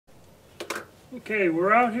Okay,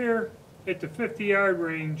 we're out here at the 50-yard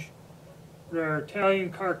range with our Italian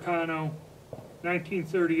Carcano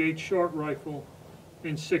 1938 short rifle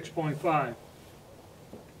in 6.5.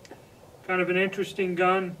 Kind of an interesting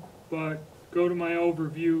gun, but go to my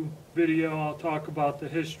overview video. I'll talk about the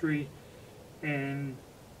history and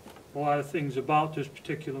a lot of things about this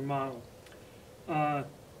particular model.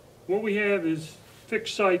 What we have is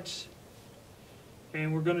fixed sights,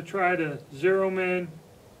 and we're going to try to zero them in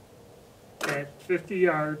at 50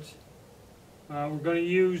 yards. We're going to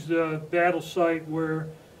use the battle sight where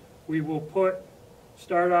we will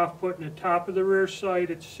start off putting the top of the rear sight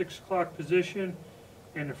at 6 o'clock position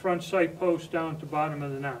and the front sight post down at the bottom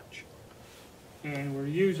of the notch. And we're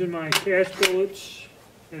using my cast bullets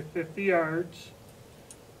at 50 yards.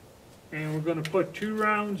 And we're going to put 2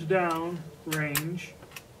 rounds down range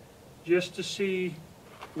just to see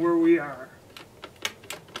where we are.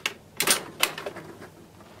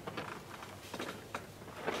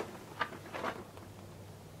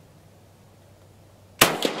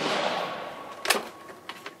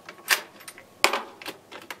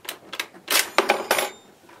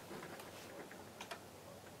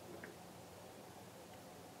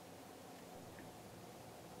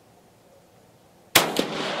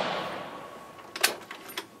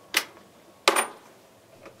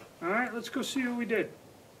 Alright, let's go see what we did.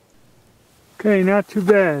 Okay, not too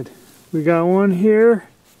bad. We got one here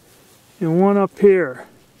and one up here.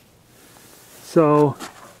 So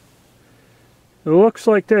it looks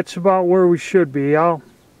like that's about where we should be. I'll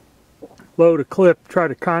load a clip, try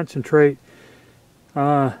to concentrate,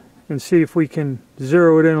 and see if we can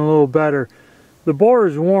zero it in a little better. The bore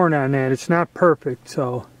is worn on that. It's not perfect,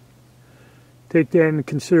 so take that into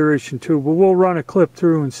consideration too. But we'll run a clip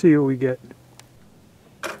through and see what we get.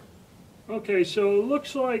 Okay, so it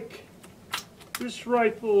looks like this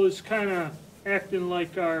rifle is kind of acting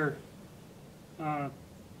like our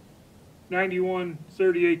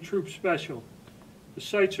 91-38 Troop Special. The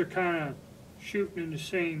sights are kind of shooting in the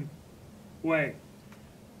same way,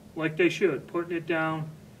 like they should, putting it down.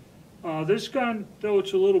 This gun, though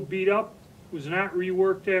it's a little beat up, was not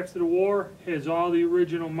reworked after the war, has all the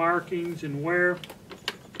original markings and wear.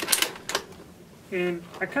 And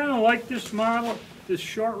I kind of like this model. This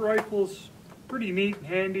short rifle's pretty neat and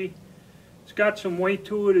handy. It's got some weight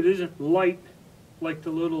to it. It isn't light like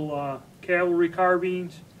the little cavalry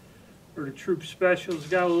carbines or the Troop Specials. It's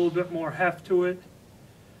got a little bit more heft to it.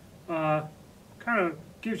 Kind of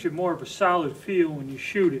gives you more of a solid feel when you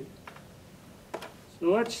shoot it.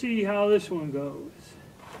 So let's see how this one goes.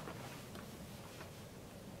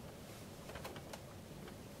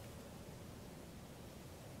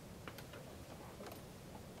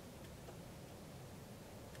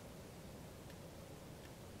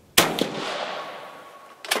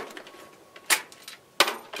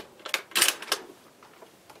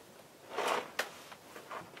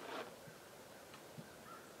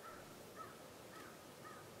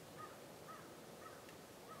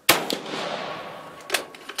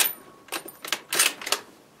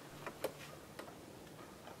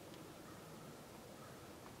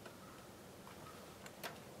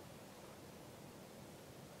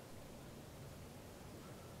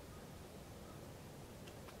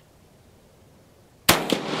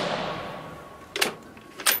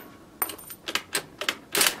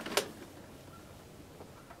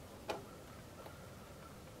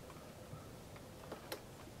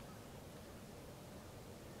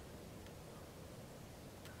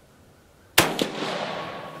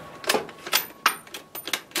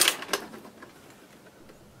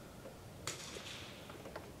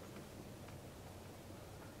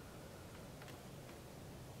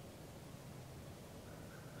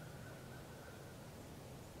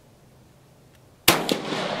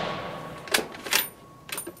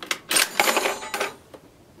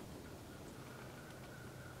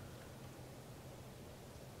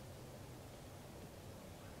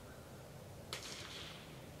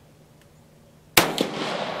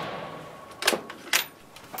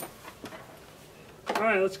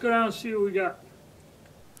 Alright, let's go down and see what we got.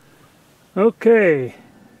 Okay,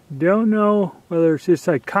 don't know whether it's just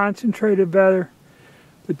I concentrated better,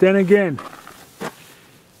 but then again,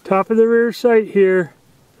 top of the rear sight here,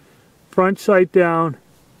 front sight down,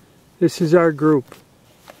 this is our group.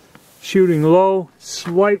 Shooting low,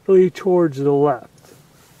 slightly towards the left.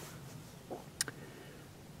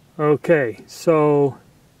 Okay, so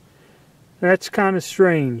that's kind of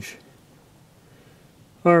strange.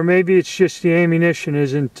 Or maybe it's just the ammunition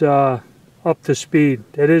isn't up to speed.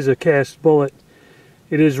 That is a cast bullet.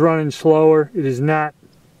 It is running slower. It is not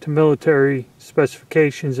to military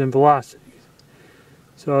specifications and velocities.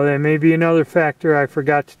 So that may be another factor I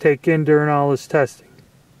forgot to take in during all this testing.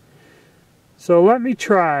 So let me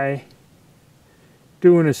try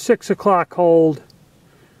doing a 6 o'clock hold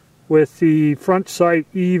with the front sight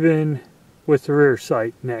even with the rear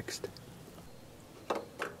sight next.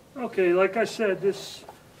 Okay, like I said, this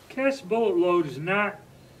cast bullet load is not,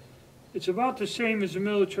 it's about the same as a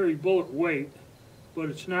military bullet weight, but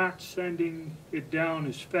it's not sending it down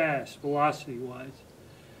as fast velocity wise.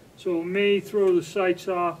 So it may throw the sights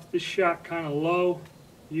off. This shot kind of low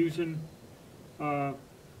using what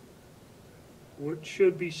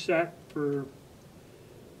should be set for,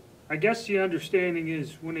 I guess the understanding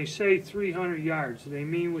is when they say 300 yards, they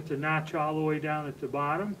mean with the notch all the way down at the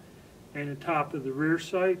bottom and the top of the rear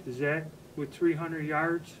sight. Is that with 300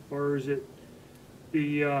 yards, or is it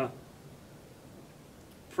the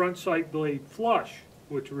front sight blade flush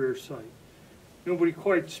with rear sight? Nobody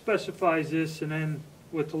quite specifies this, and then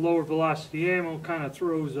with the lower velocity ammo kind of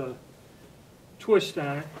throws a twist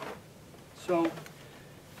on it. So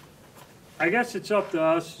I guess it's up to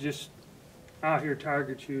us just out here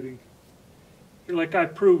target shooting. Like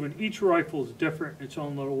I've proven, each rifle is different in its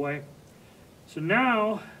own little way. So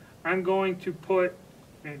now I'm going to put,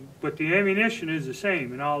 but the ammunition is the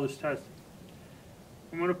same in all this testing.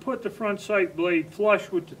 I'm going to put the front sight blade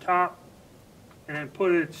flush with the top and then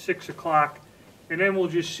put it at 6 o'clock, and then we'll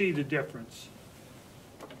just see the difference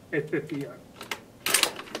at 50 yards.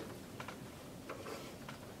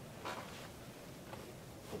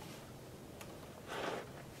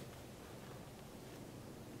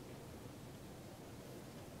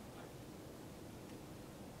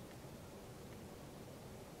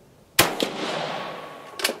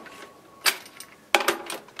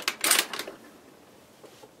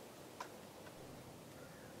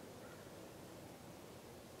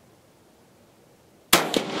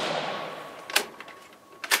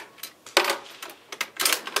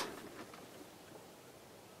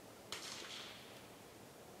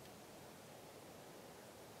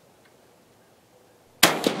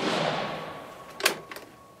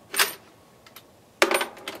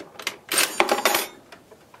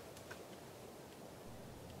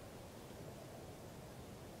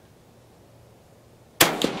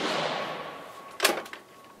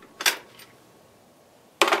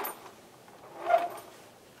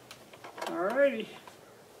 Alrighty.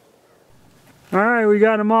 Alright, we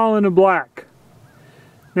got them all in the black.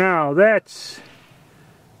 Now that's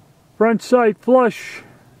front sight flush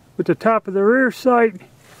with the top of the rear sight,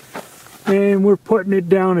 and we're putting it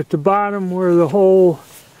down at the bottom where the whole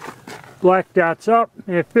black dot's up,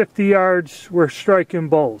 and at 50 yards we're striking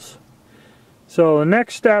bulls. So the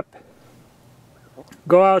next step,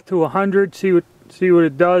 go out to 100, see what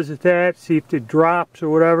it does at that, see if it drops or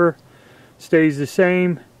whatever, stays the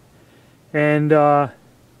same. And now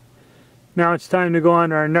it's time to go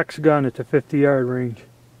on to our next gun at the 50-yard range.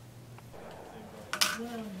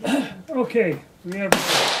 Okay, we have a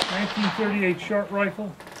 1938 short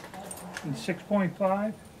rifle in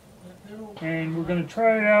 6.5, and we're going to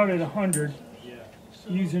try it out at 100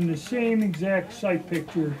 using the same exact sight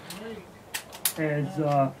picture as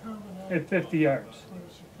at 50 yards.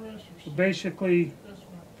 So basically,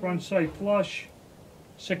 front sight flush,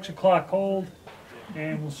 6 o'clock hold,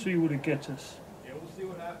 and we'll see what it gets us. Yeah, we'll see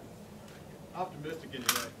what happens. Optimistic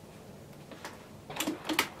anyway.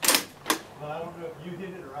 Well, I don't know if you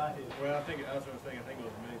hit it or I hit it. Well, I think that's what I was thinking. I think it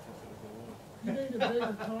was me since it was the one. You need a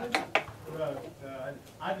bigger target? No,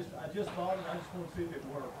 I just thought it. I just want to see if it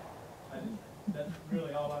worked. That's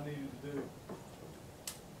really all I needed to do.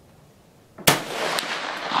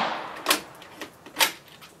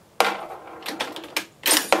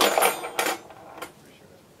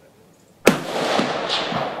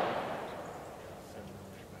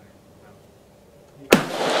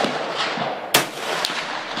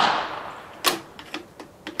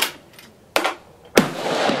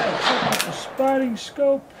 Spotting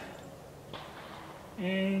scope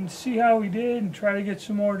and see how we did and try to get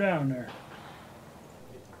some more down there.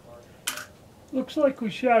 Looks like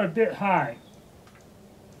we shot a bit high.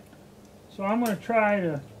 So I'm going to try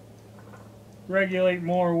to regulate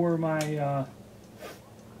more where my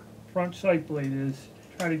front sight blade is.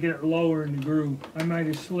 Try to get it lower in the groove. I might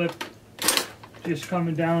have slipped just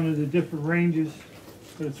coming down to the different ranges.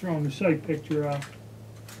 Could have thrown the sight picture out.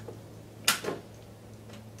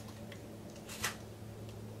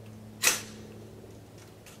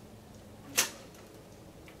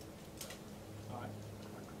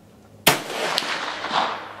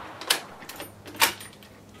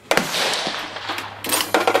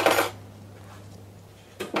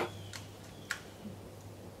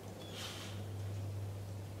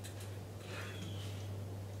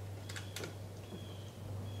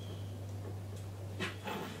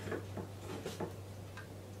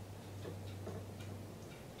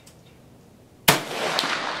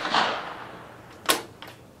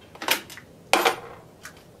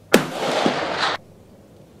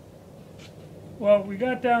 we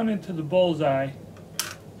got down into the bullseye.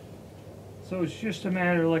 So it's just a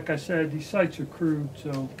matter, like I said, these sights are crude,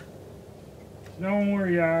 so knowing where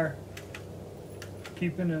you are,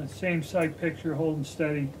 keeping the same sight picture, holding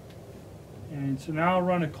steady. And so now I'll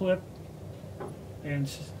run a clip and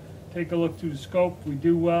take a look through the scope. If we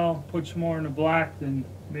do well, put some more in the black, then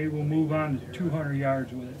maybe we'll move on to 200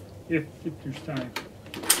 yards with it, if there's time.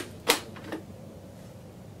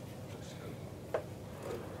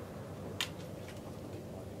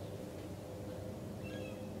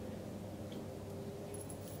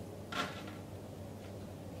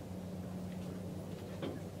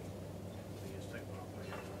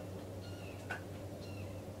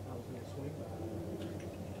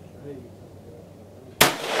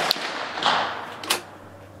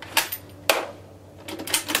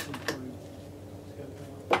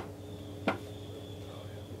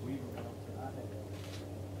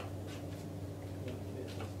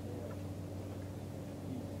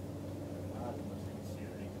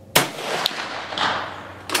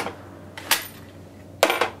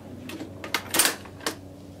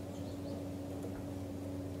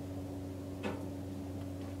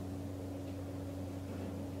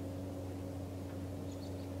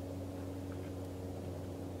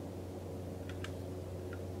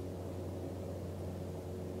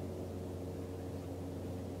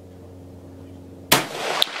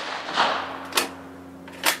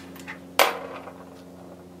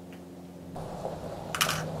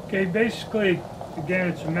 Okay, basically, again,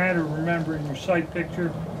 it's a matter of remembering your sight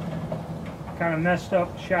picture. Kind of messed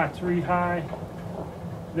up, shot 3 high.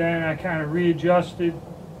 Then I kind of readjusted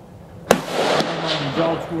what my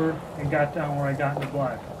results were and got down where I got in the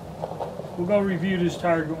black. We'll go review this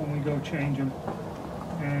target when we go change them.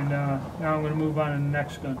 And now I'm going to move on to the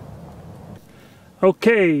next gun.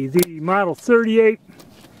 Okay, the Model 38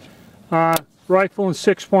 rifle in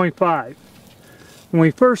 6.5. When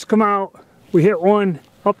we first come out, we hit one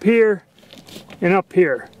up here and up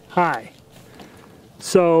here, high.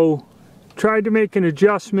 So, tried to make an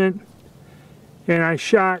adjustment and I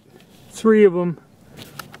shot 3 of them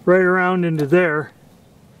right around into there,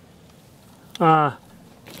 right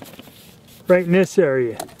in this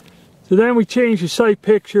area. So then we changed the sight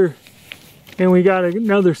picture and we got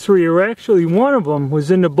another 3, or actually one of them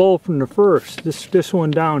was in the bowl from the first, this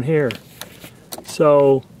one down here.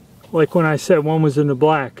 So, like when I said one was in the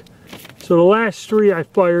black. So the last 3 I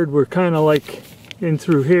fired were kind of like in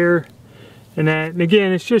through here and that. And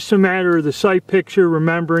again, it's just a matter of the sight picture,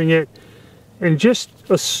 remembering it, and just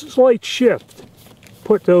a slight shift.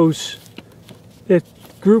 Put that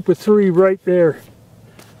group of 3 right there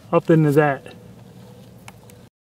up into that.